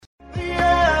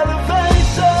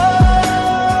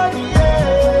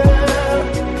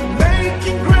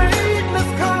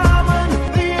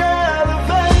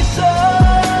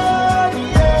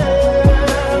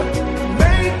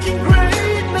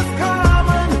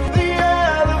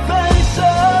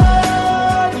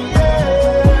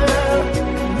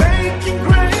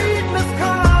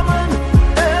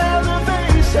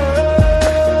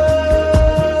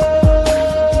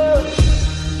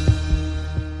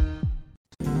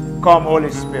Come, Holy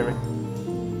Spirit.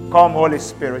 Come, Holy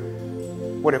Spirit,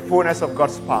 with the fullness of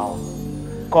God's power.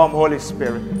 Come, Holy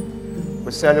Spirit.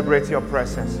 We celebrate your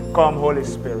presence. Come, Holy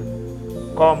Spirit.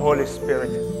 Come, Holy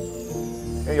Spirit.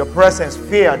 In your presence,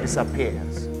 fear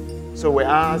disappears. So we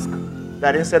ask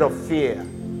that instead of fear,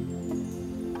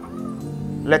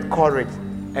 let courage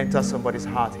enter somebody's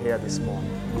heart here this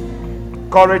morning.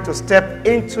 Courage to step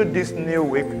into this new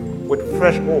week with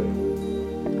fresh hope,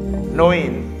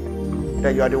 knowing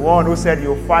that you are the one who said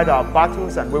you'll fight our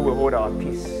battles and we will hold our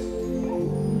peace.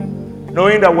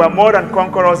 Knowing that we're more than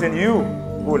conquerors in you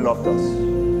who loved us.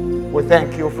 We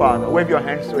thank you, Father. Wave your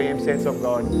hands to him, saints of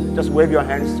God. Just wave your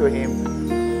hands to him.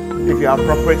 If you are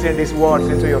appropriating these words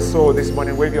into your soul this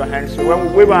morning, wave your hands to him.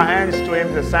 When we wave our hands to him,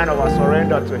 it's a sign of our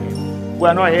surrender to him. We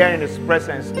are not here in his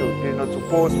presence to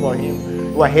pose for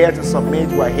him. We are here to submit.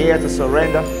 We are here to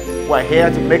surrender. We are here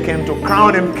to make him, to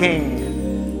crown him King.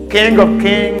 King of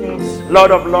kings,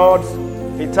 Lord of lords,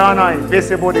 eternal,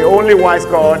 invisible, the only wise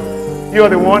God. You are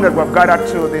the one that we've gathered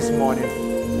to this morning.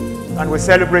 And we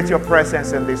celebrate your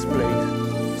presence in this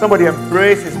place. Somebody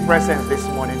embrace his presence this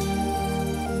morning.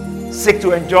 Seek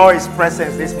to enjoy his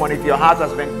presence this morning. If your heart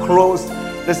has been closed,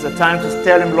 this is the time to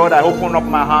tell him, Lord, I open up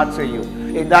my heart to you.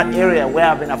 In that area where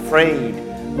I've been afraid,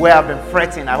 where I've been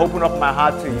fretting, I open up my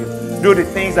heart to you. Do the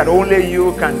things that only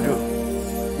you can do.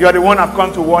 You are the one I've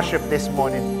come to worship this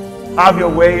morning. Have your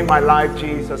way in my life,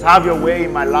 Jesus. Have your way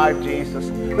in my life, Jesus.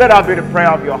 Let that be the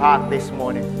prayer of your heart this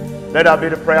morning. Let that be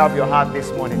the prayer of your heart this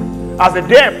morning. As the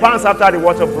deer pants after the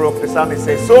water brook, the psalmist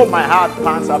says, so my heart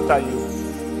pants after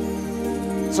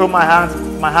you. So my heart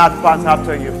pants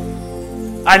after you.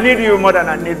 I need you more than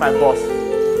I need my boss.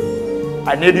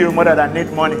 I need you more than I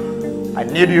need money. I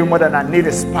need you more than I need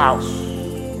a spouse.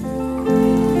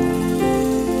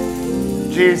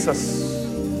 Jesus,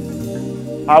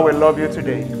 I will love you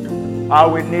today. I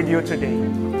will need you today.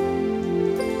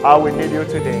 I will need you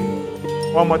today.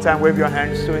 One more time, wave your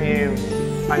hands to him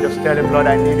and just tell him, Lord,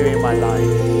 I need you in my life.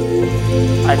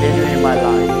 I need you in my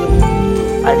life.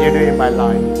 I need you in my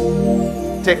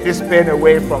life. Take this pain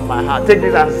away from my heart. Take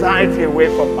this anxiety away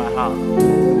from my heart.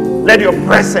 Let your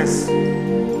presence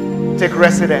take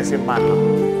residence in my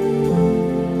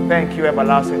heart. Thank you,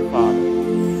 everlasting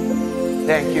Father.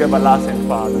 Thank you, everlasting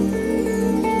Father.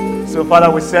 So, Father,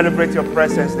 we celebrate your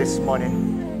presence this morning.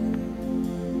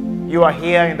 You are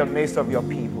here in the midst of your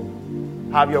people.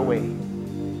 Have your way.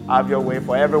 Have your way.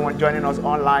 For everyone joining us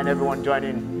online, everyone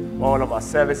joining all of our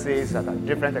services and our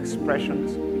different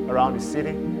expressions around the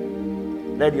city,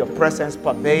 let your presence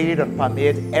pervade and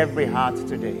permeate every heart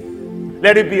today.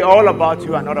 Let it be all about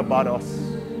you and not about us.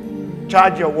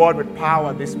 Charge your word with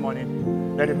power this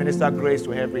morning. Let it minister grace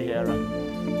to every hearer.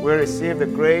 We receive the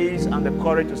grace and the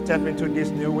courage to step into this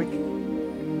new week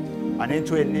and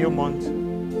into a new month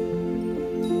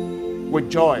with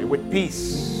joy, with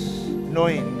peace,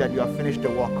 knowing that you have finished the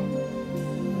work,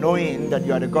 knowing that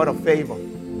you are the God of favor,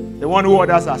 the one who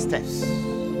orders our steps,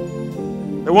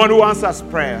 the one who answers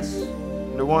prayers,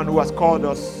 the one who has called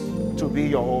us to be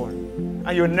your own.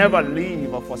 And you'll never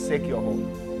leave or forsake your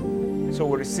home. So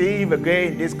we receive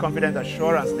again this confident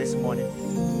assurance this morning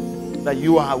that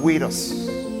you are with us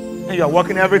and you are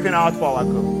working everything out for our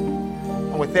good.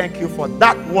 And we thank you for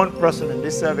that one person in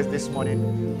this service this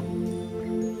morning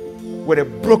with a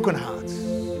broken heart.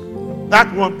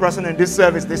 That one person in this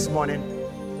service this morning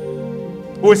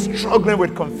who is struggling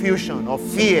with confusion or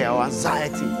fear or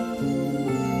anxiety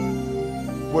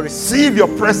will receive your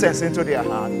presence into their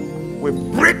heart. We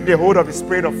break the hold of the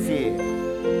spirit of fear.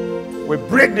 We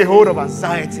break the hold of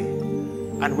anxiety.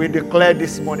 And we declare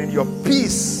this morning your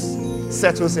peace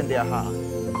settles in their heart.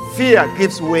 Fear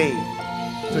gives way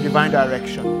to divine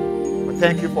direction. We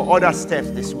thank you for other steps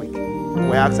this week.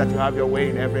 We ask that you have your way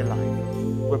in every life.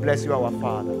 We bless you, our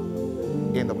Father.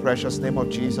 In the precious name of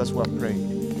Jesus, we have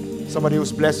prayed. Somebody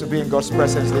who's blessed to be in God's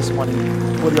presence this morning,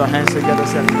 put your hands together,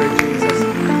 celebrate Jesus.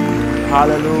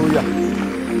 Hallelujah.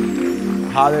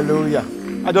 Hallelujah.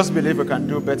 I just believe we can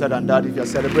do better than that if you're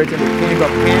celebrating the King of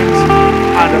Kings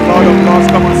and the Lord of Lords.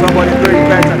 Come on, somebody, do it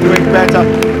better, do it better.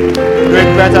 Do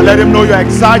it better. Let him know you're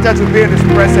excited to be in his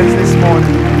presence this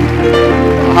morning.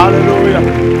 Hallelujah.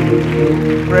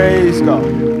 Praise God.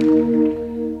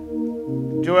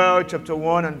 Joel chapter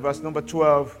 1 and verse number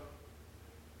 12.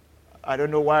 I don't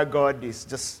know why God is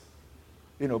just,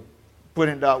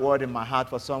 putting that word in my heart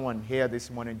for someone here this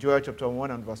morning. Joel chapter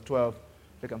 1 and verse 12.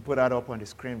 If you can put that up on the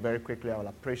screen very quickly, I will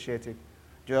appreciate it.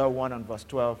 Joel 1 and verse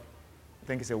 12. I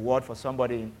think it's a word for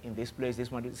somebody in this place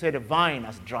this morning. It said the vine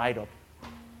has dried up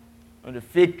and the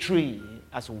fig tree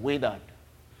has withered.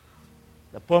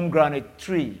 The pomegranate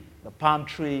tree, the palm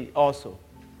tree also,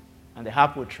 and the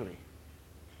apple tree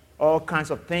all kinds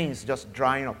of things just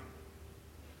drying up.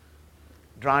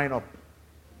 Drying up.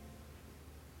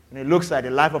 And it looks like the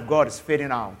life of God is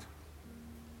fading out.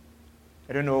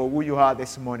 I don't know who you are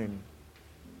this morning,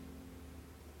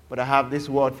 but I have this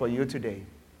word for you today.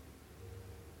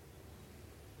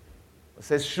 It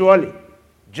says, surely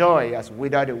joy has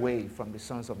withered away from the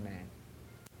sons of men.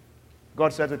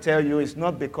 God said to tell you, it's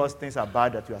not because things are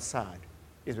bad that you are sad.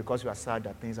 It's because you are sad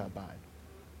that things are bad.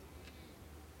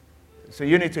 So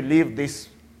you need to leave this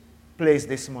place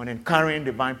this morning carrying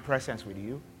divine presence with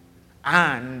you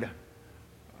and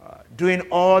doing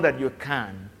all that you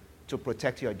can to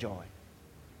protect your joy,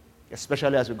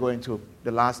 especially as we go into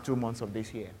the last 2 months of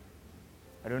this year.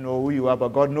 I don't know who you are, but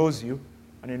God knows you,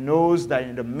 and He knows that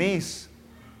in the midst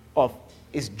of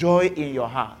His joy in your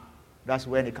heart, that's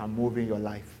when He can move in your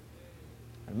life.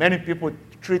 And many people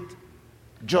treat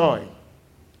joy,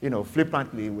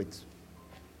 flippantly with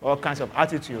all kinds of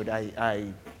attitude.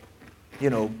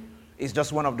 It's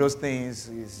just one of those things.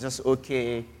 It's just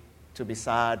okay to be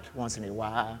sad once in a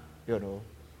while,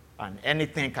 and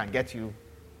anything can get you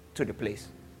to the place.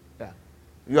 Yeah.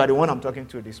 You are the one I'm talking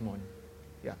to this morning.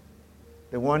 Yeah.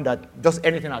 The one that just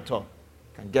anything at all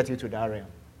can get you to that realm.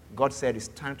 God said it's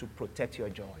time to protect your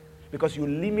joy because you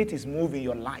limit His move in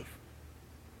your life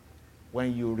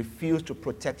when you refuse to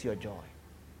protect your joy.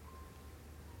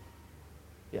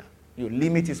 Yeah. You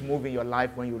limit His move in your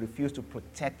life when you refuse to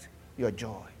protect your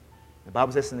joy. The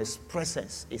Bible says in His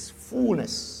presence is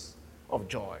fullness of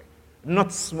joy.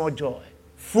 Not small joy.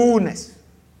 Fullness.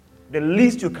 The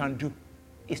least you can do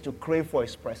is to crave for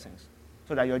His presence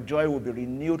so that your joy will be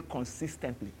renewed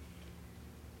consistently.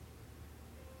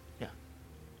 Yeah.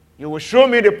 You will show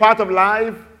me the path of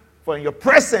life, for in your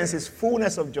presence is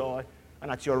fullness of joy,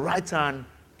 and at your right hand,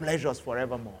 pleasures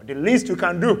forevermore. The least you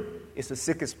can do is to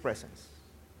seek His presence.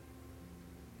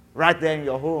 Right there in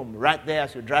your home, right there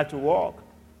as you drive to work,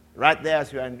 right there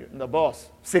as you're in the bus,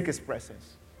 seek His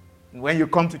presence. And when you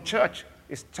come to church,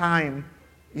 it's time,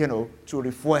 to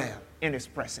refuel in His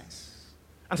presence.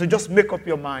 And so just make up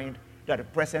your mind that the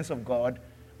presence of God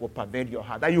will pervade your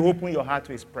heart, that you open your heart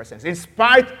to His presence, in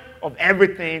spite of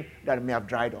everything that may have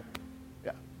dried up.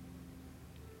 Yeah.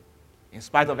 In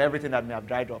spite of everything that may have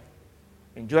dried up.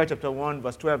 In Joel chapter 1,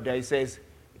 verse 12, there He says,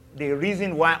 the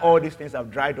reason why all these things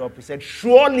have dried up, He said,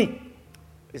 surely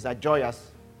is that joy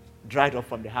has dried up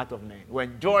from the heart of man.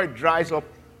 When joy dries up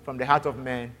from the heart of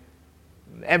man,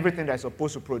 everything that's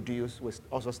supposed to produce will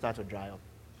also start to dry up.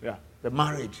 Yeah. The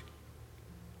marriage.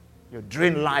 You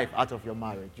drain life out of your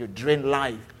marriage. You drain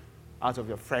life out of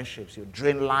your friendships. You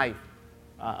drain life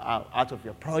out of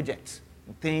your projects.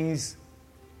 And things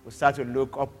will start to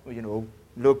look up,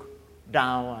 look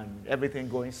down, and everything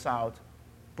going south.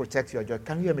 Protect your joy.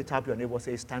 Can you hear me tap your neighbor?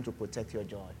 Say it's time to protect your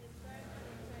joy.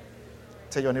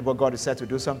 Tell your neighbor God is set to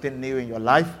do something new in your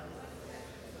life.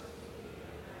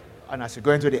 And as you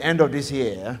go into the end of this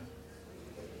year,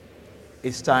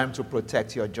 it's time to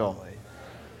protect your joy.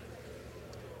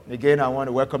 And again, I want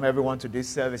to welcome everyone to this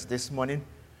service this morning.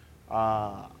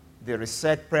 The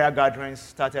Reset prayer gatherings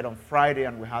started on Friday,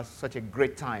 and we had such a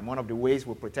great time. One of the ways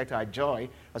we protect our joy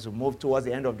as we move towards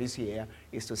the end of this year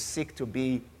is to seek to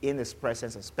be in His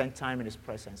presence and spend time in His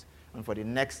presence. And for the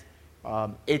next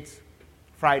 8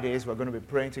 Fridays, we're going to be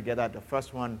praying together. The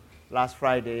first one last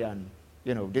Friday, and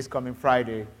this coming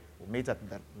Friday, we'll meet at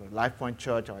the Life Point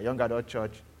Church, our young adult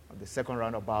church. The second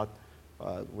roundabout,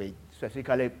 we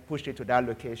specifically pushed it to that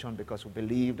location because we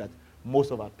believe that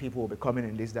most of our people will be coming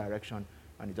in this direction,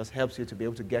 and it just helps you to be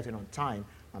able to get in on time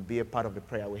and be a part of the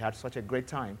prayer. We had such a great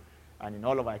time, and in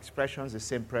all of our expressions, the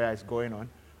same prayer is going on.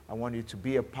 I want you to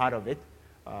be a part of it.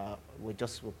 We're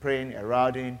praying,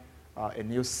 heralding a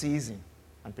new season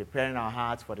and preparing our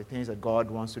hearts for the things that God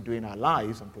wants to do in our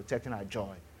lives and protecting our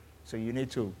joy. So you need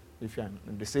to, if you're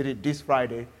in the city this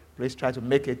Friday, please try to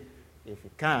make it. If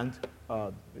you can't,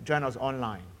 join us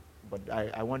online. But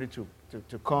I want you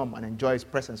to come and enjoy His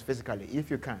presence physically,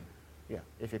 if you can. Yeah,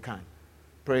 if you can.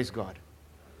 Praise God.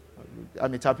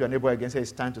 Let me tap your neighbor again. Say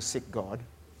it's time to seek God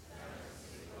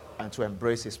and to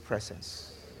embrace His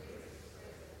presence.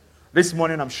 This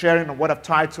morning I'm sharing on what I've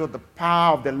titled The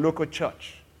Power of the Local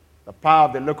Church. The power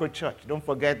of the local church. Don't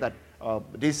forget that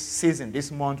this season,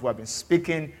 this month, we have been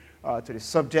speaking to the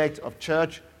subject of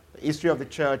church, the history of the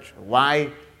church, why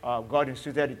God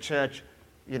instituted the church,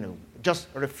 just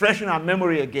refreshing our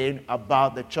memory again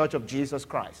about the church of Jesus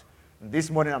Christ. And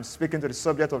this morning I'm speaking to the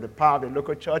subject of the power of the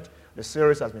local church. The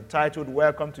series has been titled,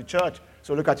 Welcome to Church.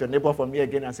 So look at your neighbor for me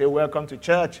again and say, Welcome to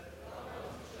church.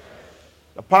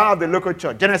 The power of the local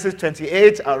church. Genesis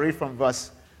 28, I'll read from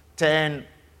verse 10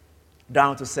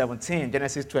 down to 17.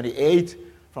 Genesis 28,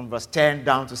 from verse 10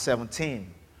 down to 17.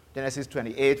 Genesis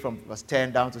 28 from verse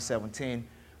 10 down to 17.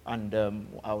 And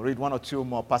I'll read one or two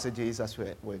more passages as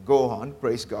we go on.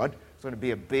 Praise God. It's going to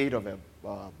be a bit of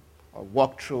a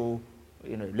walk through,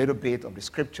 a little bit of the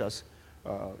scriptures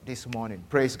this morning.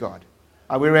 Praise God.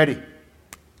 Are we ready?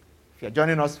 If you're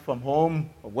joining us from home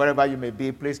or wherever you may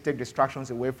be, please take distractions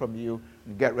away from you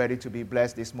and get ready to be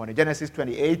blessed this morning. Genesis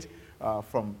 28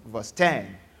 from verse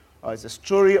 10 is the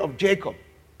story of Jacob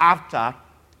after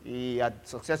he had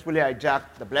successfully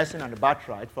hijacked the blessing and the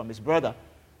birthright from his brother.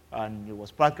 And he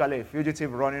was practically a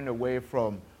fugitive running away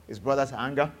from his brother's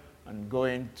anger and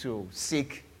going to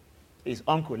seek his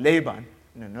uncle Laban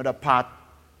in another part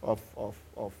of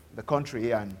the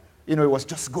country. And, he was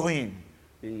just going.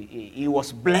 He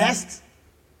was blessed,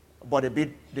 but a bit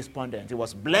despondent. He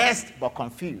was blessed, but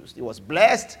confused. He was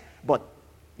blessed, but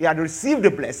he had received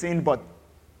the blessing, but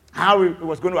how he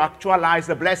was going to actualize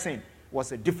the blessing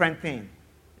was a different thing.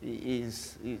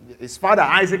 His father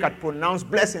Isaac had pronounced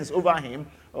blessings over him,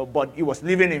 but he was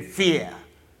living in fear.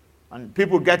 And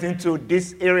people get into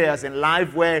these areas in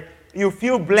life where you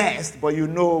feel blessed, but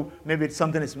maybe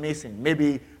something is missing.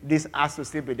 Maybe this has to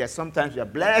still be there. Sometimes you're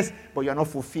blessed, but you're not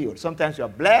fulfilled. Sometimes you're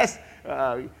blessed,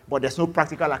 but there's no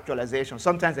practical actualization.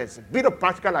 Sometimes there's a bit of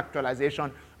practical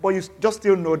actualization, but you just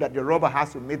still know that the rubber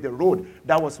has to meet the road.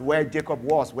 That was where Jacob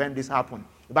was when this happened.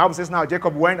 The Bible says now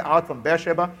Jacob went out from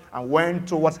Beersheba and went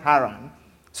towards Haran.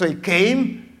 So he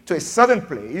came to a certain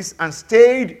place and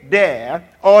stayed there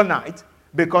all night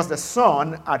because the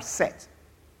sun had set.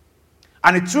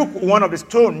 And he took one of the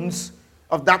stones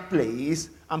of that place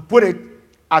and put it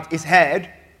at his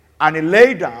head, and he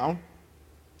lay down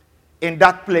in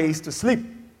that place to sleep.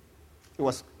 It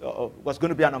was going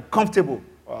to be an uncomfortable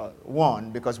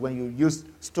one, because when you use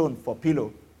stone for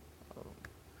pillow.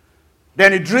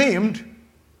 Then he dreamed,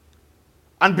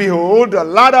 and behold, a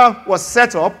ladder was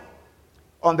set up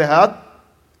on the earth,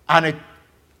 and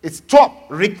its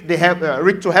top reached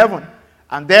to heaven.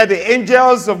 And there the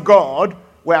angels of God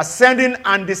were ascending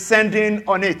and descending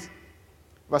on it.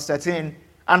 Verse 13,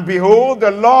 and behold, the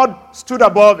Lord stood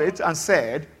above it and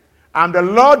said, I am the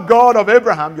Lord God of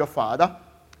Abraham your father,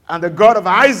 and the God of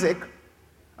Isaac,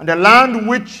 and the land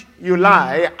which you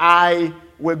lie I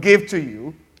will give to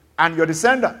you and your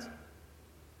descendants.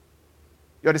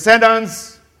 Your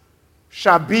descendants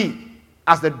shall be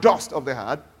as the dust of the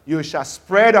earth. You shall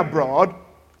spread abroad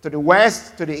to the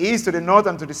west, to the east, to the north,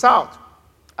 and to the south.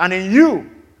 And in you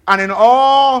and in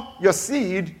all your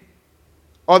seed,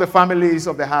 all the families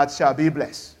of the earth shall be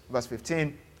blessed. Verse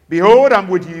 15, behold, I'm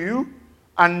with you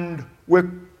and will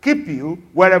keep you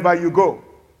wherever you go,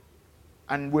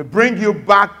 and will bring you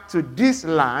back to this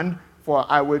land, for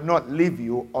I will not leave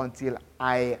you until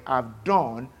I have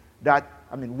done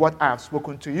what I have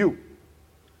spoken to you.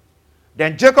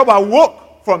 Then Jacob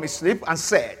awoke from his sleep and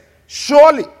said,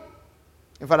 surely,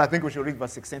 in fact, I think we should read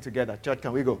verse 16 together. Church,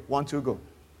 can we go? 1, 2, go.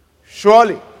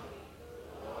 Surely,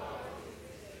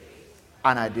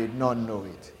 and I did not know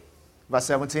it. Verse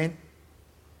 17,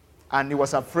 and he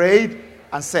was afraid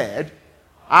and said,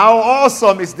 how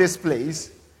awesome is this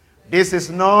place? This is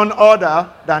none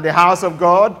other than the house of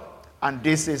God, and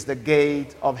this is the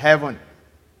gate of heaven.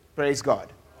 Praise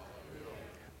God.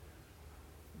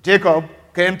 Jacob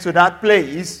came to that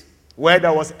place where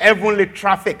there was heavenly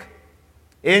traffic.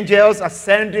 Angels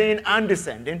ascending and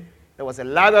descending. There was a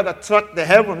ladder that touched the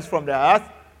heavens from the earth.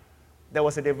 There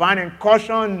was a divine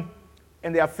incursion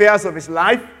in the affairs of his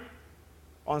life.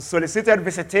 Unsolicited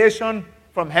visitation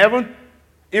from heaven.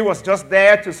 He was just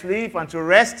there to sleep and to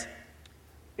rest.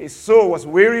 His soul was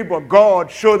weary, but God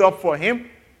showed up for him.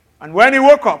 And when he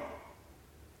woke up,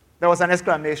 there was an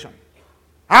exclamation.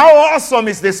 How awesome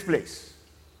is this place?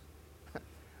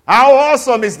 How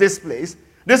awesome is this place?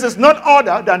 This is not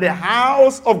other than the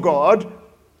house of God.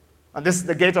 And this is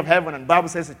the gate of heaven. And the Bible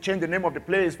says it changed the name of the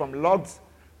place from Luz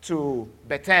to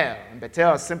Bethel. And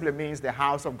Bethel simply means the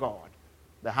house of God.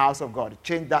 The house of God. It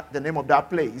changed the name of that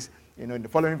place, in the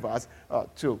following verse,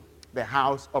 to the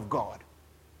house of God.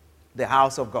 The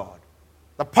house of God.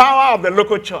 The power of the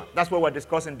local church. That's what we're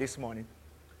discussing this morning.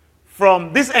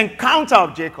 From this encounter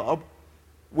of Jacob,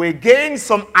 we gain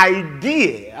some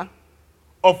idea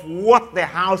of what the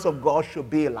house of God should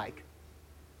be like.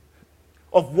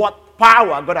 Of what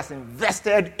power God has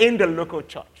invested in the local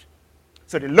church.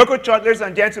 So the local church, ladies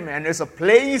and gentlemen, is a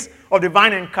place of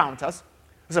divine encounters.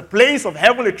 It's a place of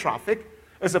heavenly traffic.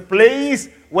 It's a place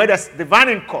where there's divine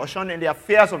incursion in the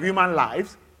affairs of human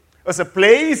lives. It's a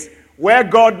place where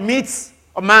God meets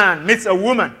a man, meets a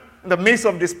woman in the midst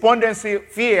of despondency,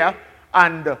 fear,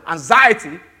 and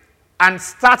anxiety, and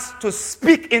starts to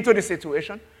speak into the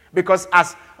situation. Because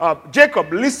as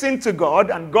Jacob listened to God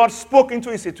and God spoke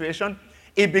into his situation,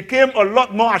 he became a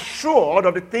lot more assured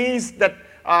of the things that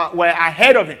were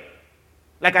ahead of him.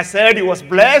 Like I said, he was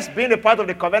blessed being a part of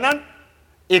the covenant.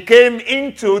 He came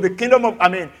into the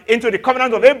into the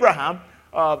covenant of Abraham,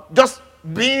 just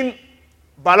being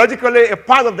biologically a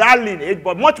part of that lineage,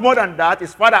 but much more than that,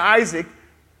 his father Isaac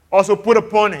also put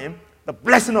upon him the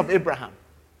blessing of Abraham.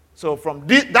 So from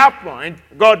that point,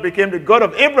 God became the God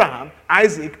of Abraham,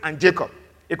 Isaac, and Jacob.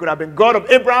 He could have been God of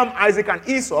Abraham, Isaac, and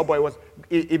Esau, but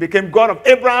he became God of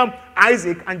Abraham,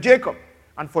 Isaac, and Jacob.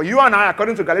 And for you and I,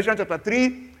 according to Galatians chapter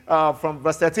 3, from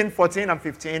verse 13, 14, and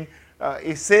 15,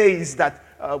 it says that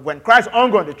when Christ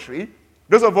hung on the tree,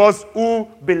 those of us who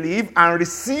believe and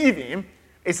receive him,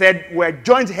 it said we're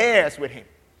joint heirs with him.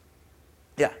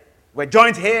 Yeah, we're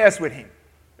joint heirs with him.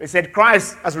 It said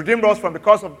Christ has redeemed us from the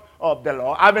curse of the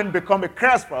law, having become a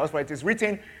curse for us, for it is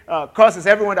written, curses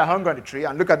everyone that hung on the tree.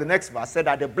 And look at the next verse, said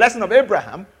that the blessing of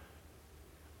Abraham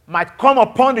might come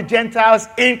upon the Gentiles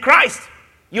in Christ.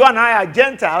 You and I are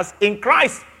Gentiles in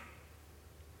Christ.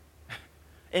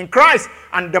 In Christ.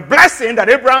 And the blessing that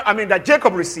that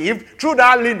Jacob received through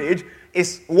that lineage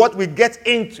is what we get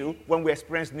into when we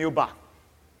experience new birth.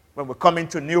 When we come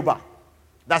into new birth.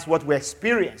 That's what we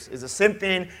experience. It's the same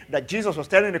thing that Jesus was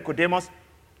telling Nicodemus,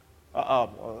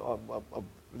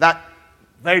 that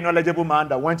very knowledgeable man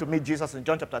that went to meet Jesus in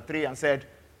John chapter 3 and said,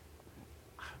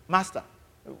 Master,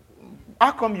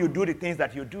 how come you do the things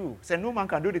that you do? He said, no man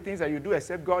can do the things that you do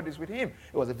except God is with him.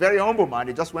 He was a very humble man.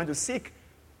 He just went to seek.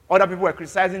 Other people were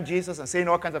criticizing Jesus and saying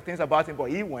all kinds of things about him,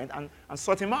 but he went and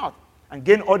sought him out and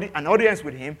gained an audience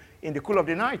with him in the cool of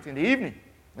the night, in the evening.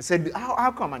 And said,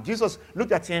 how come? And Jesus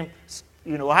looked at him,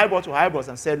 eyeball to eyeballs,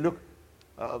 and said, look,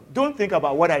 don't think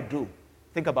about what I do.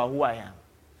 Think about who I am.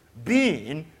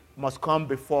 Being must come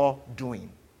before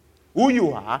doing. Who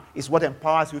you are is what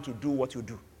empowers you to do what you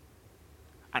do.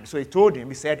 And so he told him,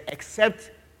 he said,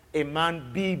 except a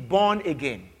man be born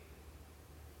again,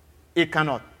 he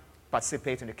cannot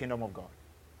participate in the kingdom of God.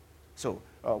 So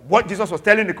what Jesus was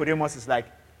telling Nicodemus is like,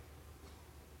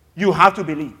 you have to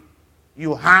believe.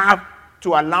 You have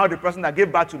to allow the person that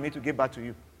gave birth to me to give birth to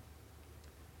you.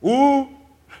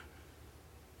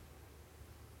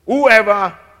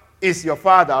 Whoever is your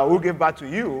father who gave birth to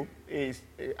you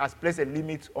has placed a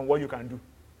limit on what you can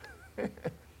do.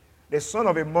 The son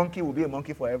of a monkey will be a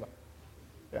monkey forever.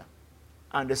 Yeah.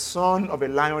 And the son of a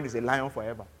lion is a lion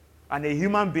forever. And a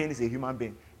human being is a human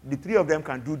being. The three of them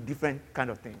can do different kind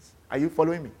of things. Are you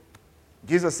following me?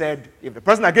 Jesus said, if the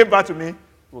person that gave birth to me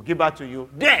will give birth to you,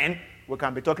 then we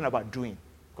can be talking about doing,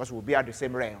 because we'll be at the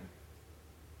same realm.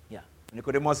 Yeah.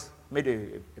 Nicodemus made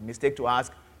a mistake to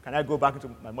ask, can I go back into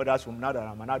my mother's womb now that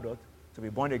I'm an adult to be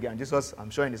born again? Jesus, I'm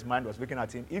sure in his mind, was looking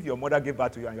at him. If your mother gave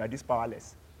birth to you and you are this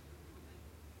powerless,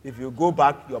 if you go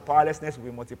back, your powerlessness will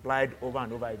be multiplied over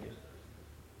and over again.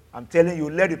 I'm telling you,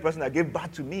 let the person that gave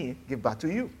birth to me give birth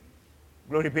to you.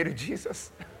 Glory be to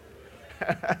Jesus.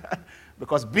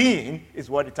 Because being is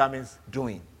what determines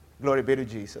doing. Glory be to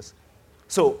Jesus.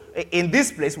 So in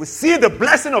this place, we see the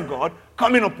blessing of God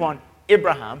coming upon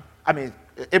Abraham,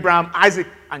 Isaac,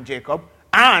 and Jacob.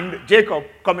 And Jacob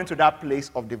coming to that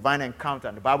place of divine encounter.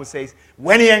 And the Bible says,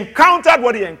 when he encountered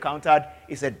what he encountered,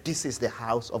 he said, this is the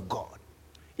house of God.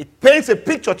 It paints a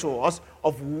picture to us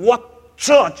of what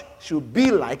church should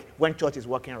be like when church is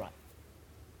working right.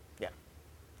 Yeah.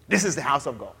 This is the house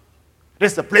of God.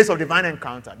 This is the place of divine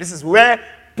encounter. This is where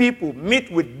people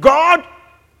meet with God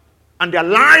and their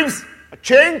lives are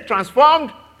changed,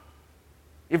 transformed.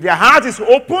 If their heart is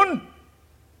open,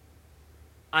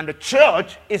 and the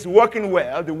church is working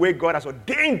well the way God has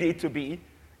ordained it to be,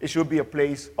 it should be a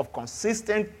place of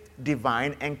consistent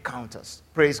divine encounters.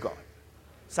 Praise God.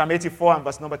 Psalm 84 and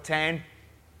verse number 10.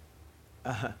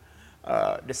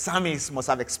 The psalmist must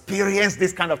have experienced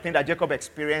this kind of thing that Jacob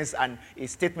experienced, and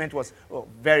his statement was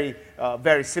very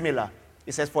similar.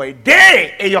 He says, for a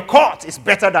day in your court is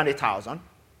better than 1,000,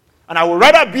 and I would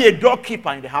rather be a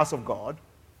doorkeeper in the house of God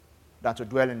than to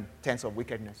dwell in tents of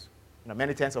wickedness.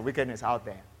 Many tents of wickedness out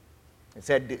there. It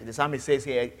said, the psalmist says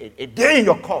here, a day in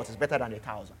your court is better than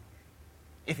 1,000.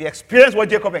 If you experience what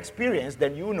Jacob experienced,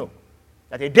 then you know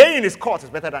that a day in his court is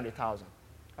better than 1,000.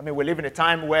 We live in a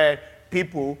time where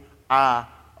people are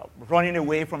running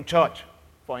away from church,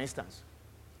 for instance.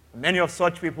 Many of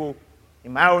such people,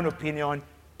 in my own opinion,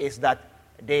 is that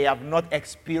they have not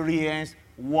experienced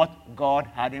what God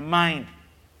had in mind.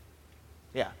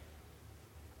 Yeah.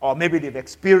 Or maybe they've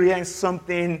experienced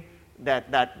something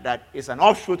that is an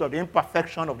offshoot of the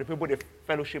imperfection of the people they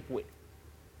fellowship with.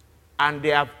 And they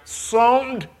have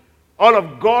summed all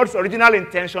of God's original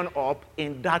intention up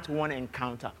in that one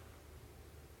encounter.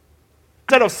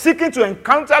 Instead of seeking to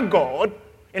encounter God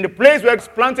in the place where He's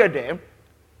planted them,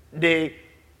 they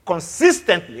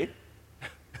consistently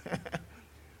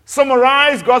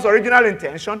summarize God's original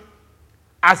intention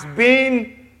as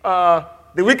being the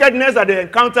wickedness that they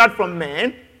encountered from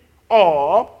men,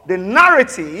 or the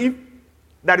narrative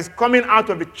that is coming out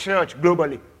of the church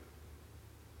globally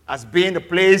as being the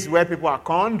place where people are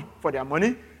conned for their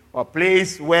money, or a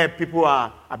place where people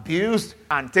are abused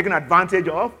and taken advantage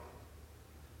of.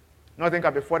 Nothing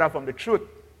can be further from the truth.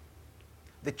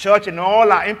 The church, in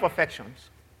all our imperfections,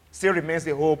 still remains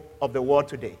the hope of the world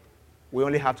today. We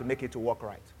only have to make it to work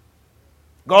right.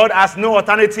 God has no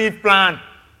alternative plan.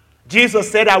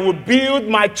 Jesus said, I will build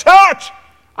my church,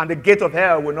 and the gate of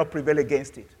hell will not prevail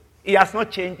against it. He has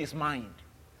not changed his mind.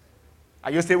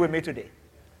 Are you still with me today?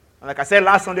 And like I said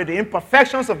last Sunday, the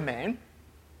imperfections of men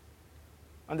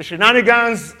and the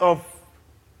shenanigans of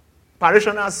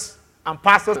parishioners and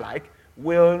pastors alike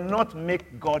will not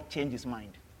make God change his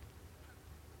mind.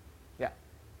 Yeah.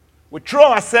 We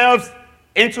throw ourselves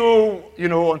into,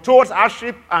 towards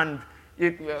hardship and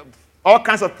all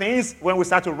kinds of things when we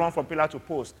start to run from pillar to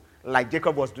post, like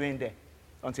Jacob was doing there,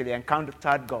 until he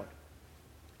encountered God.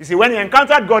 You see, when he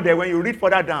encountered God there, when you read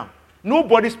further down,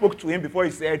 nobody spoke to him before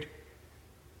he said,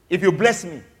 if you bless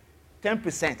me,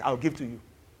 10% I'll give to you.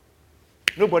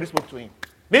 Nobody spoke to him.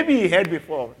 Maybe he heard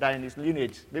before that in his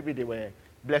lineage, maybe they were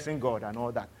blessing God and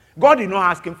all that. God did not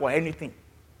ask him for anything.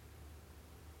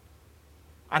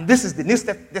 And this is the New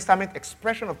Testament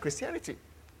expression of Christianity,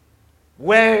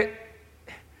 where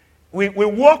we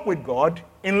walk with God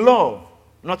in love,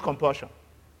 not compulsion.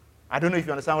 I don't know if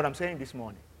you understand what I'm saying this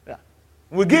morning. Yeah.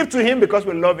 We give to him because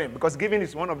we love him, because giving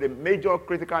is one of the major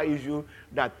critical issues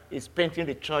that is painting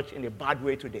the church in a bad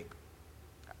way today.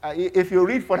 If you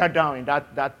read further down in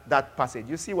that passage,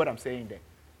 you see what I'm saying there.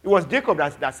 It was Jacob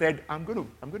that said, I'm going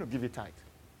to give you tithe.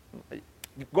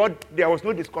 God, there was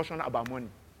no discussion about money.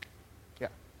 Yeah.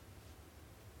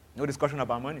 No discussion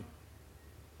about money.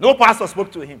 No pastor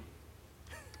spoke to him.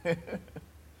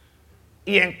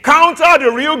 He encountered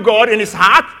the real God in his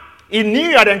heart. He knew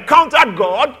he had encountered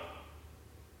God.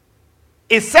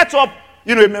 He set up,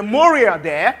 a memorial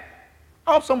there.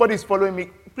 I hope somebody is following me.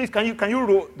 Please, can you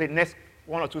roll the next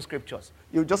one or two scriptures?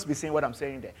 You'll just be seeing what I'm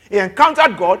saying there. He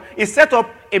encountered God. He set up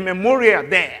a memorial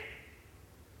there.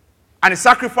 And he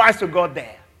sacrificed to God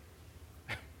there.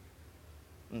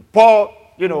 And pour,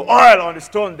 oil on the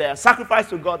stone there. Sacrifice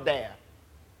to God there.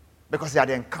 Because he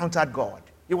had encountered God.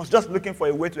 He was just looking for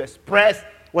a way to express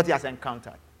what he has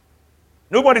encountered.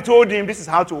 Nobody told him this is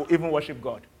how to even worship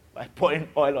God, by pouring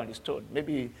oil on the stone.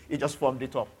 Maybe he just formed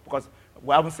it up, because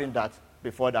we haven't seen that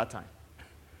before that time.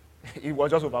 He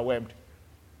was just overwhelmed.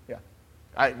 Yeah.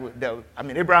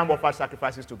 Abraham offered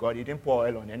sacrifices to God. He didn't pour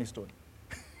oil on any stone.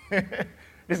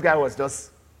 This guy was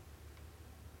just...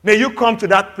 May you come to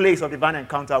that place of divine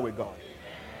encounter with God.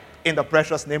 In the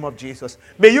precious name of Jesus.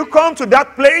 May you come to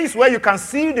that place where you can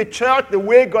see the church the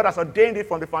way God has ordained it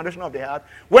from the foundation of the earth.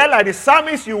 Where, like the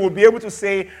psalmist, you will be able to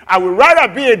say, I would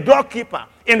rather be a doorkeeper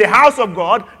in the house of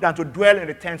God than to dwell in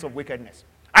the tents of wickedness.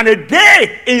 And a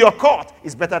day in your court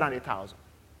is better than 1,000.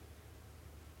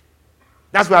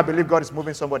 That's where I believe God is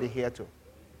moving somebody here to.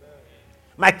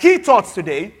 My key thoughts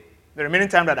today, the remaining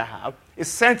time that I have, is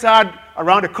centered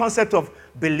around the concept of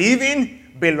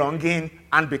believing, belonging,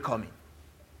 and becoming.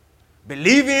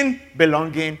 Believing,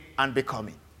 belonging, and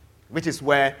becoming, which is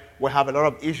where we have a lot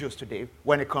of issues today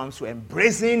when it comes to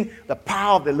embracing the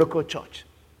power of the local church.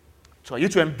 So for you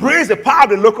to embrace the power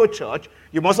of the local church,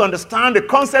 you must understand the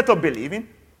concept of believing,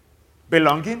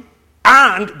 belonging,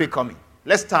 and becoming.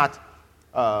 Let's start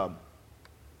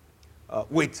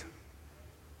with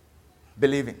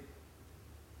believing.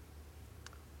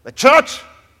 The church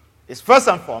is first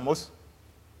and foremost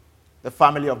the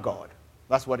family of God.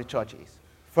 That's what the church is.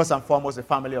 First and foremost, the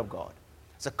family of God.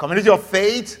 It's a community of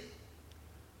faith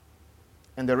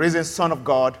in the risen Son of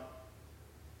God.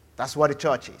 That's what the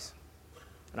church is.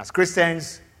 And as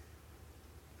Christians,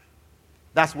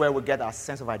 that's where we get our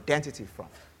sense of identity from.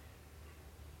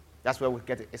 That's where we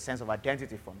get a sense of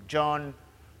identity from. John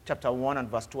chapter 1 and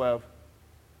verse 12,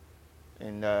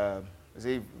 in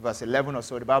verse 11 or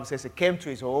so, the Bible says, he came to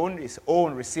his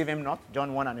own received him not.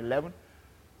 John 1 and 11.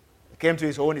 He came to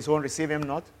his own received him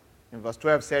not. In verse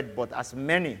 12 said, but as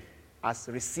many as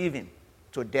receive him,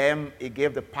 to them he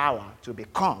gave the power to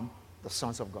become the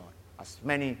sons of God. As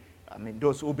many,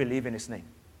 those who believe in his name.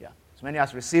 Yeah. As many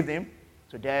as received him,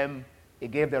 to them he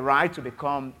gave the right to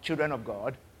become children of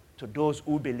God, to those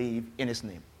who believe in his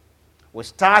name. We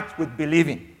start with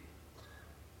believing.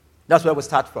 That's where we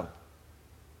start from.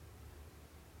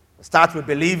 We start with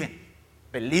believing.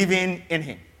 Believing in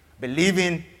him.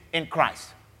 Believing in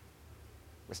Christ.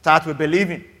 We start with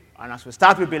believing. And as we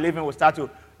start with believing, we start to,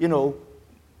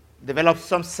 develop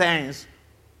some sense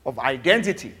of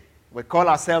identity. We call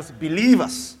ourselves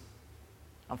believers.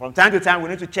 And from time to time, we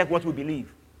need to check what we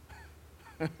believe.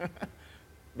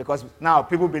 Because now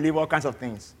people believe all kinds of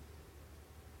things.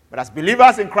 But as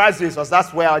believers in Christ Jesus,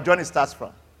 that's where our journey starts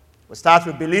from. We start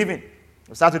with believing.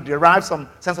 We start to derive some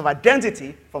sense of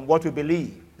identity from what we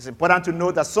believe. It's important to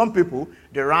note that some people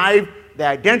derive their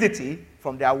identity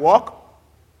from their work.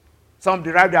 Some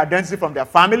derive their identity from their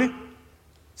family.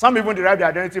 Some even derive their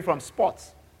identity from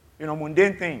sports,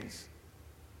 mundane things.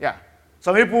 Yeah.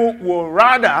 Some people will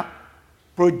rather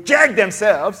project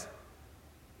themselves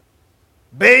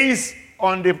based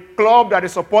on the club that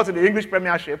is supporting the English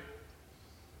Premiership.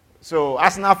 So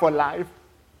Arsenal for life,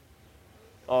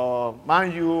 or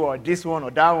Man U, or this one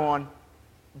or that one.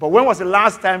 But when was the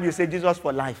last time you said Jesus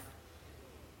for life?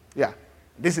 Yeah.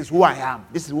 This is who I am.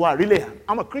 This is who I really am.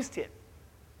 I'm a Christian.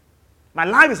 My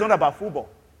life is not about football.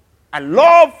 I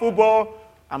love football.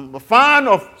 I'm a fan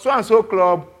of so-and-so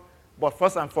club. But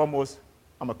first and foremost,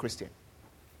 I'm a Christian.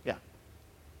 Yeah.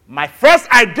 My first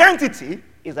identity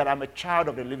is that I'm a child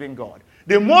of the living God.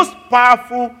 The most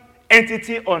powerful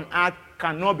entity on earth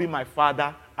cannot be my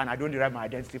father, and I don't derive my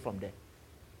identity from them.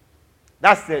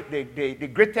 That's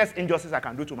the greatest injustice I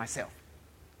can do to myself.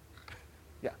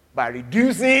 Yeah. By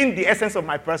reducing the essence of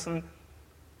my person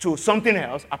to something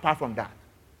else apart from that.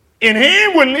 In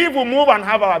him we live, we move, and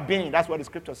have our being. That's what the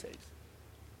scripture says.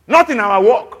 Not in our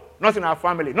work, not in our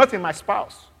family, not in my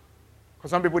spouse.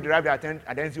 Because some people derive their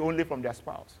identity only from their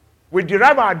spouse. We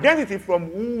derive our identity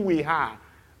from who we are.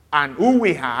 And who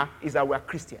we are is that we are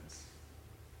Christians.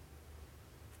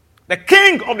 The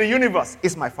king of the universe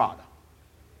is my father.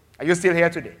 Are you still here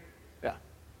today? Yeah.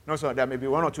 No, so there may be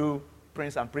one or two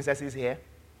princes and princesses here.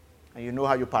 And you know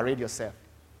how you parade yourself.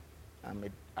 I'm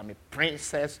a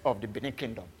princess of the Benin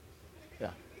kingdom. Yeah.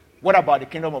 What about the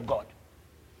kingdom of God?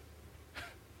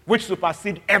 Which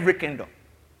supersedes every kingdom.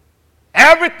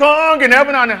 Every tongue in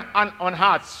heaven and on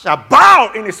earth shall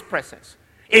bow in his presence.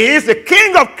 He is the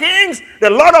King of kings, the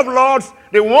Lord of lords,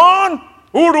 the one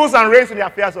who rules and reigns in the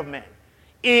affairs of men.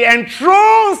 He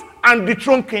enthrones and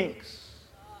dethrones kings.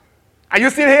 Are you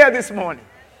still here this morning?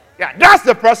 Yeah, that's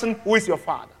the person who is your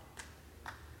father.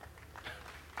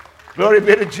 Glory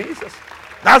be to Jesus.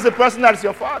 That's the person that is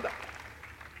your father.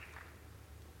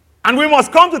 And we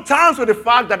must come to terms with the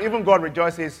fact that even God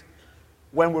rejoices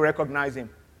when we recognize him.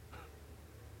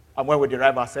 And when we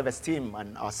derive our self-esteem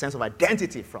and our sense of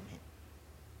identity from him.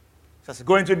 So as you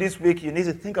go into this week, you need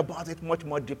to think about it much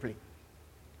more deeply.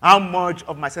 How much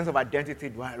of my sense of identity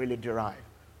do I really derive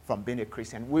from being a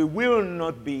Christian? We will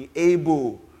not be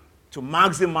able to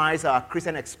maximize our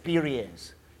Christian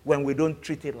experience when we don't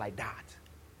treat it like that.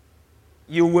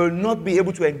 You will not be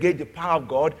able to engage the power of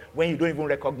God when you don't even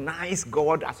recognize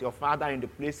God as your Father in the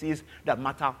places that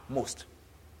matter most.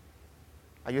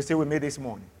 Are you still with me this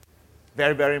morning?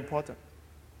 Very, very important.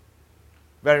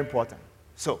 Very important.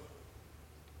 So,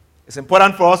 it's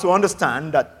important for us to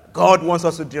understand that God wants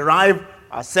us to derive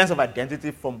our sense of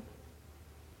identity from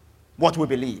what we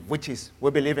believe, which is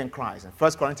we believe in Christ. In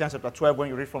 1 Corinthians chapter 12, when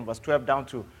you read from verse 12 down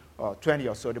to 20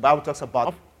 or so, the Bible talks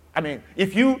about,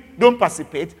 if you don't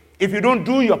participate, if you don't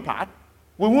do your part,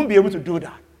 we won't be able to do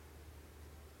that.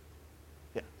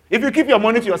 Yeah. If you keep your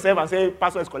money to yourself and say,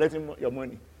 Pastor is collecting your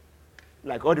money,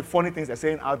 like all the funny things they're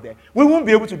saying out there, we won't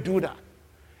be able to do that.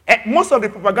 And most of the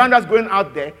propaganda that's going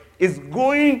out there is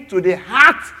going to the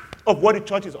heart of what the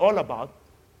church is all about,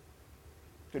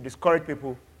 to discourage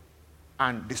people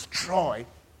and destroy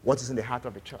what is in the heart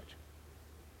of the church.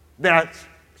 There are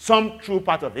some true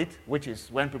part of it, which is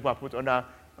when people are put under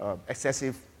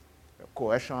excessive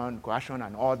coercion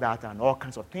and all that and all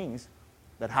kinds of things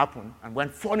that happen. And when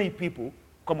funny people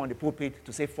come on the pulpit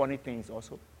to say funny things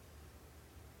also.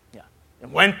 Yeah.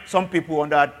 And when some people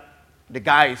under the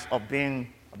guise of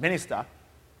being a minister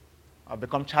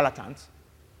become charlatans.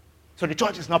 So the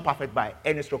church is not perfect by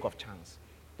any stroke of chance.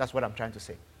 That's what I'm trying to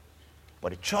say.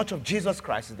 But the church of Jesus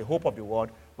Christ is the hope of the world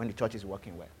when the church is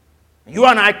working well. And you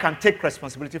and I can take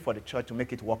responsibility for the church to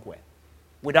make it work well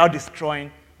without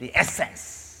destroying the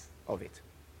essence of it.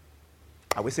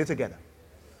 Are we still together?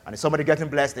 And is somebody getting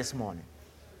blessed this morning?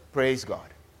 Praise God.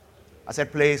 I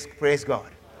said, praise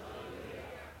God.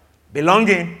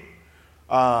 Belonging.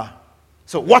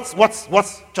 So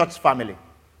what's church family?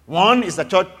 One is the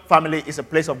church family is a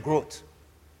place of growth.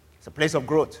 It's a place of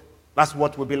growth. That's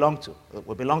what we belong to.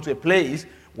 We belong to a place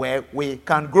where we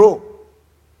can grow.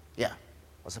 Yeah.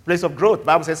 It's a place of growth. The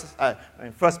Bible says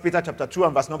in 1 Peter chapter 2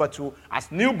 and verse number 2,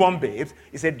 as newborn babes,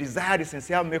 it said, desire the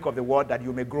sincere milk of the word that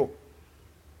you may grow.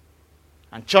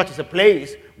 And church is a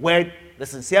place where the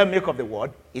sincere milk of the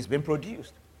word is being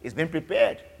produced. It's being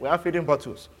prepared. We have feeding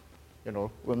bottles.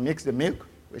 We mix the milk,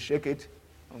 we shake it,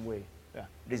 and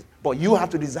but you have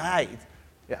to desire it.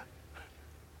 Yeah.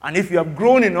 And if you have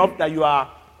grown enough that you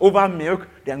are over milk,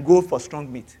 then go for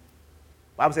strong meat.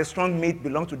 The Bible says strong meat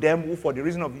belongs to them who, for the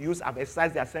reason of use, have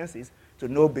exercised their senses to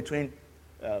know between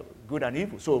good and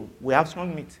evil. So we have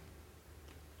strong meat.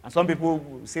 And some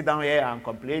people sit down here and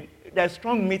complain. There's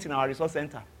strong meat in our resource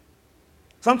center.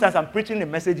 Sometimes I'm preaching a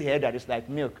message here that is like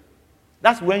milk.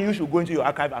 That's when you should go into your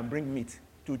archive and bring meat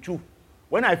to chew.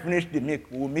 When I finish the milk,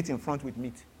 we will meet in front with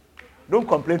meat. Don't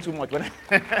complain too much.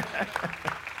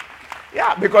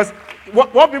 Yeah, because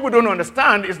what people don't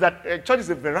understand is that church is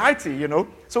a variety,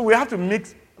 So we have to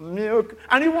mix milk.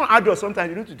 And even adults, sometimes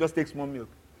you need to just take small milk.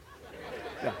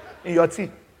 Yeah, in your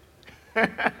tea.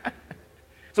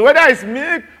 So whether it's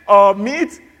milk or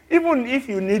meat, even if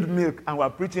you need milk and we're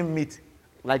preaching meat,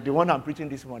 like the one I'm preaching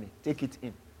this morning, take it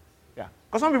in. Yeah.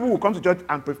 Because some people will come to church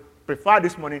and prefer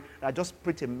this morning that just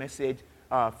preach a message,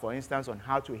 for instance, on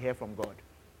how to hear from God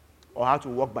or how to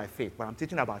walk by faith. But I'm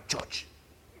teaching about church.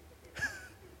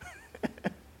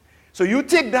 So you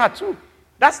take that too.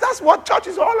 That's what church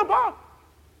is all about.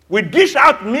 We dish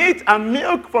out meat and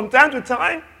milk from time to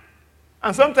time,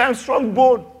 and sometimes strong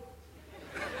bone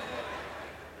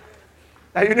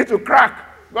that you need to crack.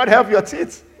 God help your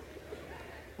teeth.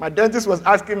 My dentist was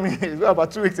asking me,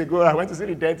 about 2 weeks ago, I went to see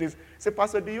the dentist. He said,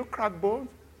 Pastor, do you crack bones?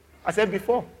 I said,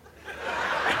 before.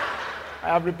 I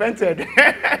have repented.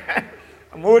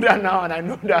 I'm older now, and I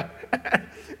know that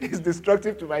it's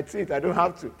destructive to my teeth. I don't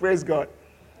have to. Praise God.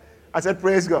 I said,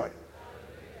 praise God.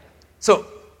 So,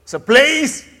 it's a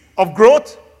place of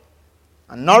growth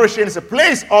and nourishing. It's a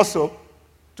place also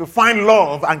to find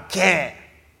love and care.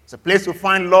 It's a place to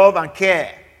find love and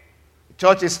care. The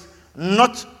church is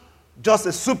not just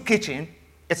a soup kitchen.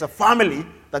 It's a family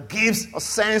that gives a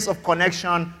sense of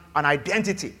connection and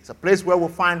identity. It's a place where we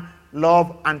find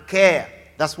love and care.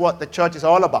 That's what the church is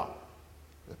all about.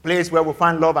 A place where we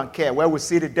find love and care, where we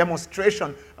see the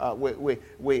demonstration, we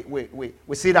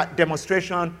see that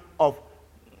demonstration of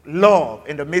love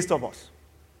in the midst of us.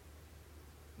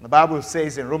 The Bible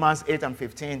says in Romans 8 and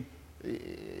 15,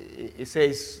 it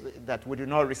says that we do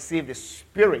not receive the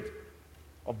spirit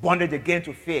of bondage again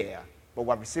to fear, but we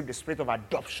have received the spirit of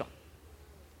adoption,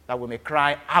 that we may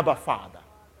cry, Abba, Father,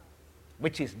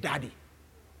 which is Daddy.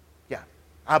 Yeah,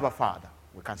 Abba, Father.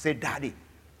 We can say Daddy.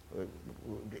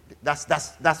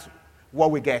 That's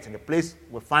what we get. In the place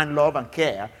we find love and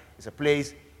care is a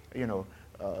place,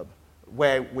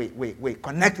 where we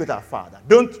connect with our Father.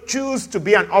 Don't choose to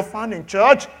be an orphan in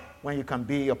church when you can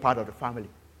be a part of the family.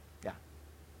 Yeah.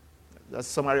 The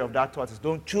summary of that thought is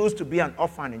don't choose to be an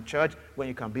orphan in church when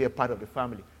you can be a part of the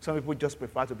family. Some people just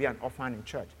prefer to be an orphan in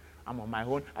church. I'm on my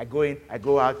own. I go in, I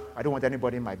go out. I don't want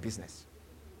anybody in my business.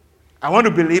 I want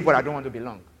to believe, but I don't want to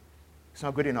belong. It's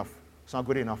not good enough. It's not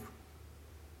good enough.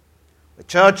 The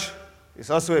church is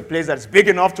also a place that is big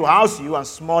enough to house you and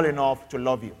small enough to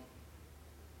love you.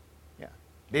 Yeah,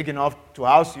 big enough to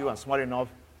house you and small enough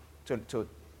to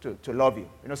love you.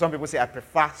 Some people say, I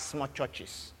prefer small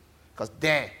churches because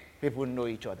there people know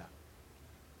each other.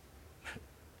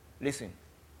 Listen,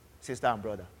 sister and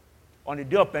brother, on the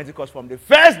day of Pentecost, from the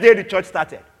first day the church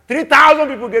started, 3,000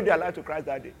 people gave their life to Christ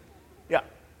that day. Yeah.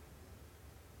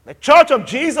 The church of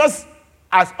Jesus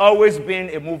has always been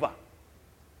a mover.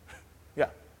 Yeah,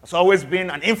 it's always been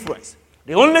an influence.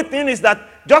 The only thing is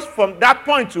that just from that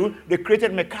point to, they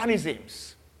created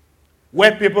mechanisms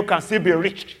where people can still be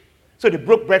reached. So they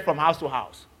broke bread from house to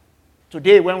house.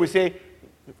 Today, when we say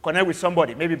connect with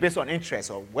somebody, maybe based on interest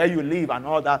or where you live and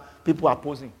all that, people are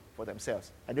posing for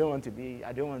themselves. I don't want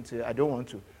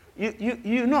to.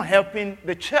 You're not helping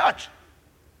the church.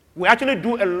 We actually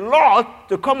do a lot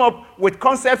to come up with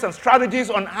concepts and strategies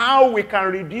on how we can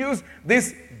reduce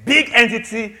this big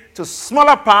entity to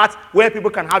smaller parts where people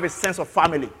can have a sense of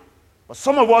family. But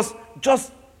some of us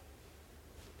just,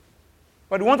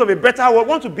 but we want to be better, we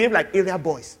want to behave like area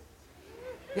boys.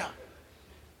 Yeah.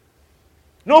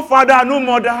 No father, no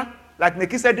mother, like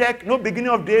Melchizedek, no beginning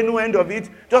of day, no end of it.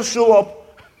 Just show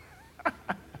up.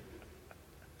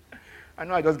 I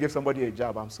know I just gave somebody a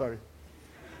job, I'm sorry.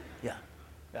 Yeah.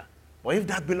 But if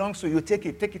that belongs to you, take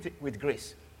it with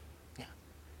grace. Yeah.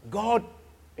 God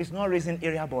is not raising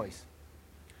area boys.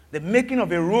 The making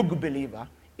of a rogue believer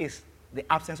is the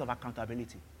absence of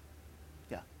accountability.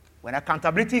 Yeah. When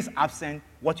accountability is absent,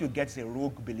 what you get is a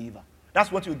rogue believer.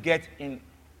 That's what you get in.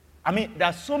 There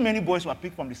are so many boys who are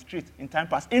picked from the street in time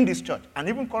past in this church, and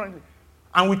even currently.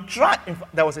 And we tried,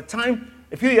 there was a time,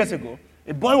 a few years ago,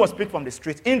 a boy was picked from the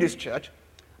street in this church,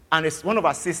 and one of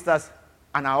our sisters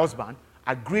and her husband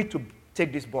agreed to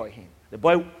take this boy in. The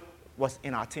boy was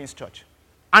in our teens church.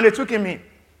 And they took him in.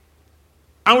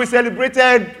 And we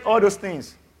celebrated all those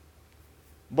things.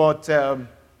 But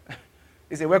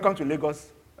it's a welcome to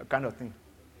Lagos kind of thing.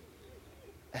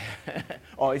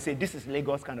 Or it's a this is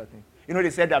Lagos kind of thing. You know, they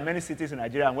said there are many cities in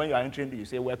Nigeria, and when you are entering, you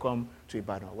say welcome to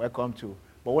Ibadan, welcome to.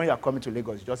 But when you are coming to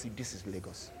Lagos, you just say this is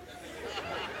Lagos.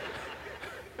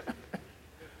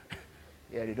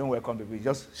 Yeah, they don't welcome people. You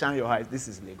just shine your eyes, this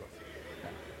is Lagos.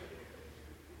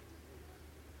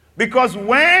 Because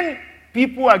when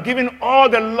people are given all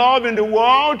the love in the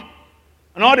world,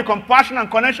 and all the compassion and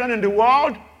connection in the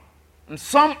world, and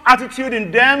some attitude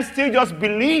in them still just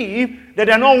believe that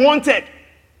they're not wanted,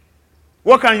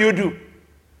 what can you do?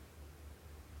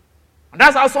 And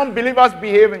that's how some believers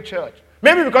behave in church.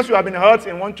 Maybe because you have been hurt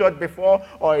in one church before,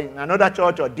 or in another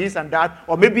church, or this and that,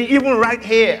 or maybe even right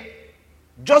here.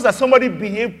 Just that somebody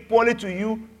behaved poorly to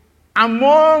you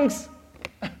amongst,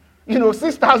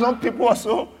 6,000 people or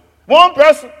so, one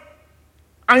person,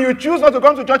 and you choose not to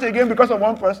come to church again because of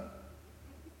one person.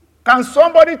 Can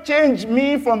somebody change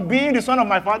me from being the son of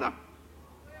my father?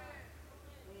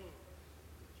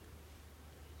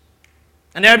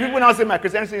 And there are people now say my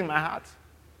Christianity is in my heart.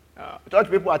 Church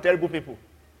people are terrible people.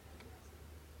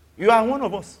 You are one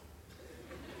of us.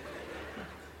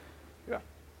 Yeah.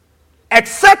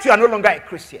 Except you are no longer a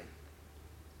Christian.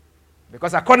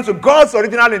 Because according to God's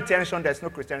original intention, there's no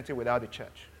Christianity without the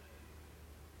church.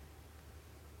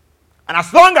 And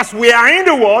as long as we are in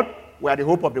the world, we are the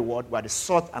hope of the world, we are the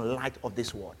salt and light of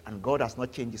this world. And God has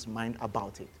not changed his mind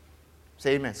about it.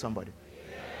 Say amen, somebody.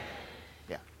 Amen.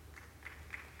 Yeah.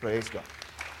 Praise God.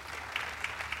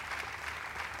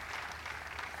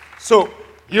 So,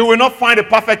 you will not find a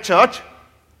perfect church,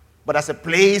 but as a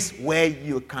place where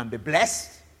you can be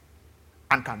blessed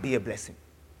and can be a blessing.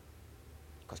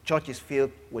 Because church is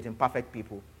filled with imperfect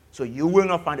people. So you will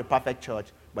not find a perfect church,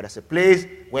 but as a place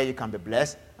where you can be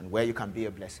blessed and where you can be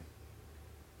a blessing.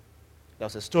 There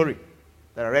was a story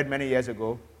that I read many years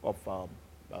ago of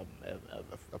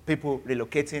people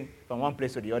relocating from one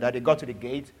place to the other. They got to the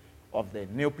gate of the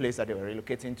new place that they were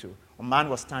relocating to. A man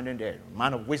was standing there, a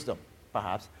man of wisdom,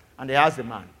 perhaps, and they asked the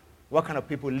man, what kind of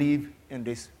people live in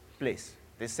this place,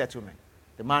 this settlement?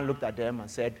 The man looked at them and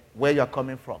said, where you are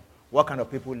coming from, what kind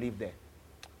of people live there?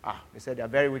 They said, they are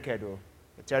very wicked, though.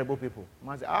 They're terrible people. The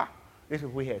man said, these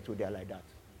people here too, they are like that.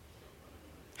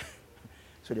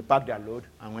 So they packed their load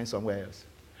and went somewhere else.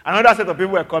 Another set of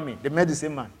people were coming. They met the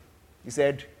same man. He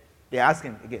said, they asked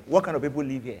him again, what kind of people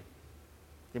live here?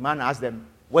 The man asked them,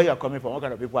 where you are coming from, what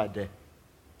kind of people are there?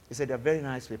 He said, they're very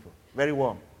nice people, very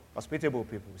warm, hospitable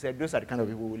people. He said, those are the kind of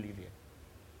people who live here.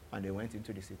 And they went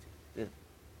into the city. The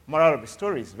moral of the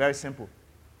story is very simple.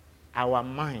 Our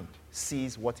mind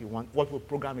sees what we want, what we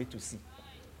program it to see.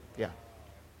 Yeah.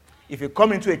 If you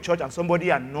come into a church and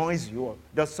somebody annoys you or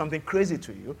does something crazy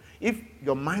to you, if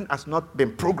your mind has not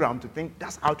been programmed to think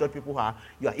that's how church people are,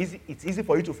 it's easy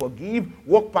for you to forgive,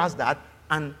 walk past that,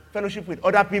 and fellowship with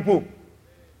other people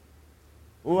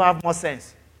who have more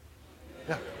sense.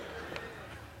 Yeah.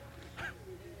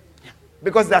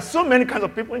 Because there are so many kinds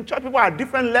of people in church. People are at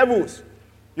different levels.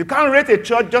 You can't rate a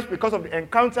church just because of the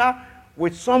encounter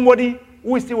with somebody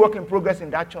who is still work in progress in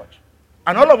that church.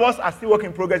 And all of us are still work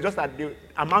in progress, just that the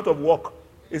amount of work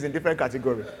is in different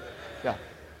categories. Yeah.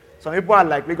 Some people are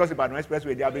like Lagos Ibadan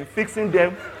Expressway. They have been fixing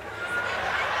them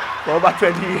for over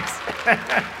 20 years.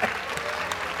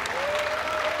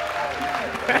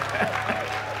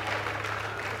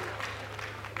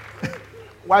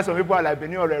 While some people are like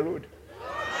Benin Ore Road.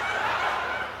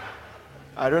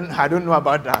 I don't know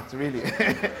about that, really.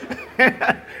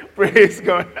 Praise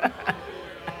God.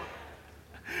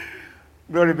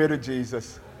 Glory be to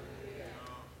Jesus.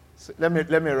 So let me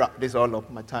wrap this all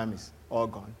up. My time is all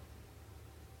gone.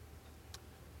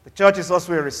 The church is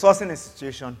also a resourcing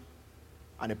institution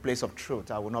and a place of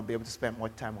truth. I will not be able to spend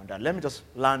much time on that. Let me just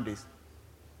land this.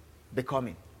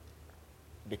 Becoming.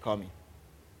 Becoming.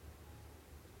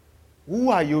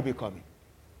 Who are you becoming?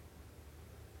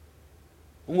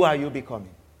 Who are you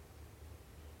becoming?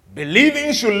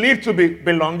 Believing should lead to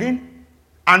belonging.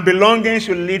 And belonging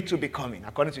should lead to becoming,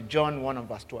 according to John 1 and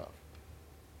verse 12.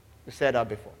 We said that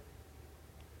before.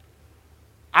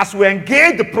 As we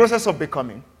engage the process of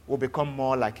becoming, we'll become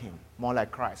more like him, more like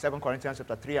Christ. 2 Corinthians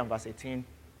chapter 3 and verse 18,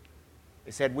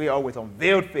 it said, we are with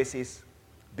unveiled faces,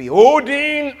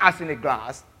 beholding as in a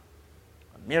glass,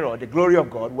 a mirror, the glory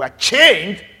of God. We are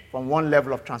changed from one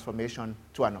level of transformation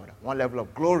to another, one level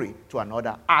of glory to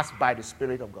another, as by the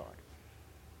Spirit of God.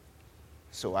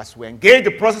 So as we engage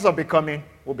the process of becoming,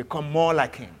 we'll become more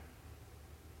like him.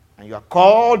 And you are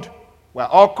called, we're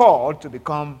all called to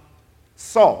become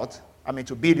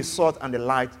to be the salt and the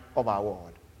light of our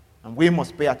world. And we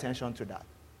must pay attention to that.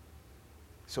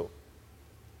 So,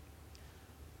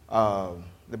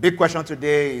 the big question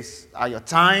today is, are your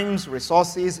times,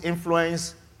 resources,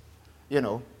 influence,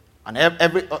 and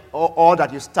all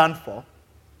that you stand for,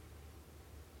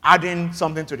 adding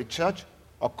something to the church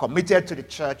or committed to the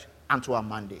church and to our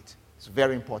mandate? It's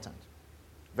very important.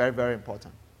 Very, very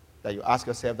important that you ask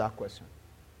yourself that question.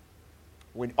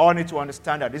 We all need to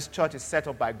understand that this church is set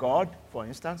up by God, for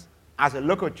instance, as a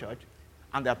local church,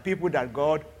 and there are people that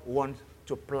God wants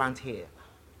to plant here.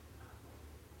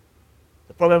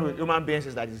 The problem with human beings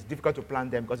is that it's difficult to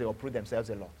plant them because they uproot themselves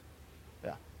a lot.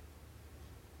 Yeah.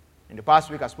 In the past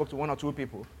week, I spoke to 1 or 2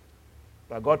 people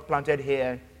that God planted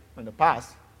here in the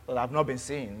past that I've not been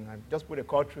seeing. I just put a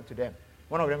call through to them.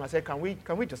 One of them, I said, can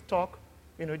we just talk?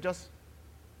 And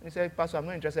he said, Pastor, I'm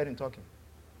not interested in talking.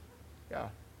 Yeah.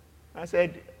 I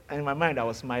said, and in my mind, I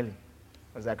was smiling.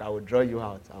 I was like, I will draw you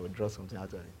out. I will draw something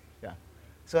out of it. Yeah.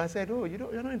 So I said, oh,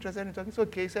 you're not interested in talking? It's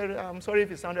okay. He said, I'm sorry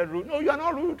if it sounded rude. No, you are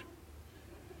not rude.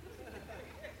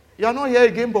 You are not here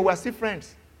again, but we're still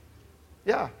friends.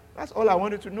 Yeah, that's all I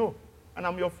wanted to know. And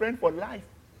I'm your friend for life.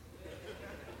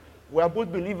 We are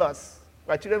both believers.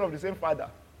 We are children of the same Father.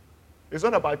 It's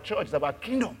not about church. It's about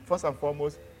kingdom, first and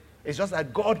foremost. It's just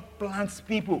that God plants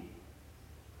people.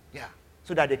 Yeah,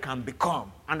 so that they can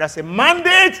become. And there's a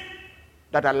mandate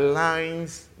that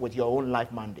aligns with your own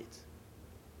life mandate.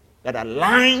 That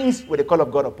aligns with the call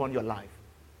of God upon your life.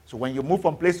 So when you move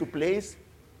from place to place,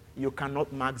 you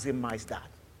cannot maximize that.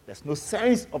 There's no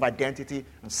sense of identity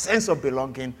and sense of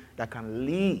belonging that can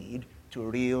lead to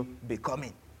real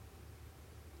becoming.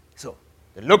 So,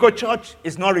 the local church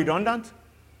is not redundant.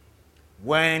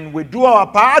 When we do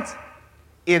our part,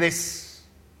 it is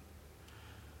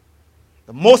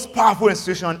the most powerful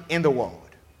institution in the world.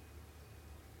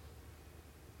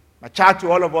 My charge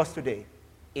to all of us today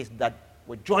is that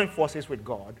we join forces with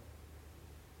God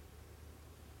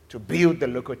to build the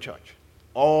local church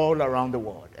all around the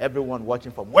world. Everyone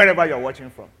watching from wherever you're watching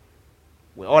from,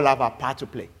 we all have our part to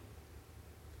play.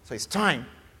 So it's time,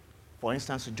 for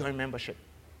instance, to join membership.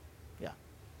 Yeah.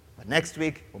 But next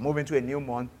week, we're moving to a new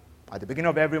month. At the beginning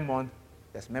of every month,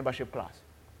 there's membership class.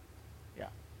 Yeah.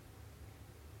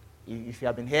 If you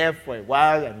have been here for a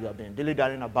while and you have been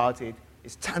dilly-dallying about it,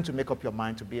 it's time to make up your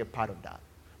mind to be a part of that.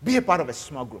 Be a part of a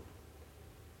small group.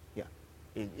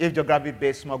 If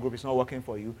geography-based small group is not working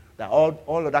for you, there are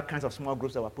all of that kinds of small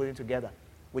groups that we're putting together.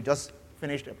 We just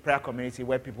finished a prayer community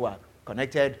where people are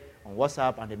connected on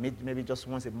WhatsApp and they meet maybe just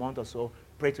once a month or so,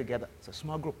 pray together. It's a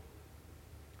small group.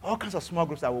 All kinds of small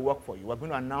groups that will work for you. We're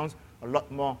going to announce a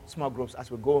lot more small groups as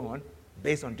we go on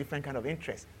based on different kind of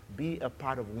interests. Be a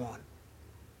part of one.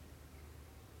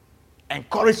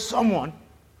 Encourage someone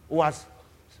who has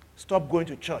stopped going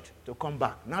to church to come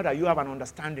back. Now that you have an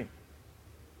understanding,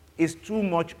 it's too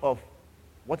much of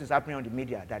what is happening on the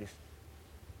media that is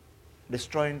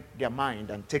destroying their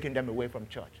mind and taking them away from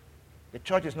church. The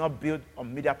church is not built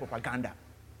on media propaganda.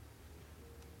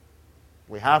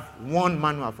 We have one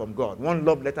manual from God. One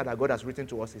love letter that God has written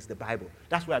to us is the Bible.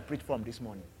 That's where I preached from this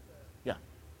morning. Yeah.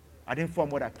 I didn't form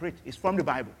what I preached. It's from the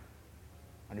Bible.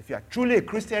 And if you are truly a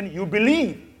Christian, you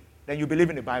believe, then you believe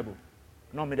in the Bible,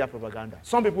 not media propaganda.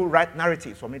 Some people write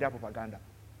narratives for media propaganda.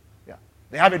 Yeah.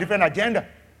 They have a different agenda.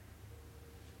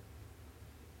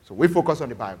 So we focus on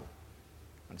the Bible.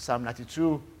 And Psalm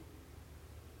 92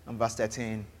 and verse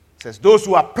 13 says, those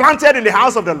who are planted in the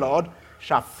house of the Lord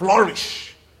shall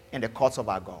flourish in the courts of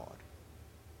our God.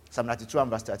 Psalm 92 and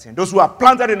verse 13. Those who are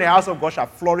planted in the house of God shall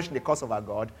flourish in the courts of our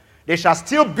God. They shall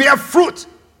still bear fruit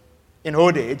in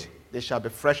old age. They shall be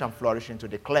fresh and flourishing to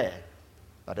declare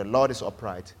that the Lord is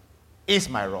upright, is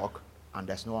my rock, and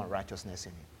there's no unrighteousness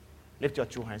in him. Lift your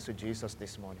two hands to Jesus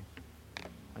this morning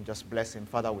and just bless him.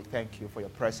 Father, we thank you for your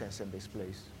presence in this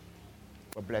place.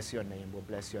 We'll bless your name. We'll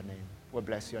bless your name. We'll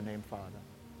bless your name, Father.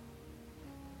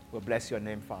 We'll bless your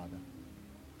name, Father.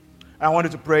 And I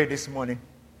wanted to pray this morning.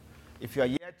 If you are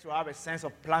yet to have a sense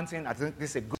of planting, I think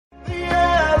this is a good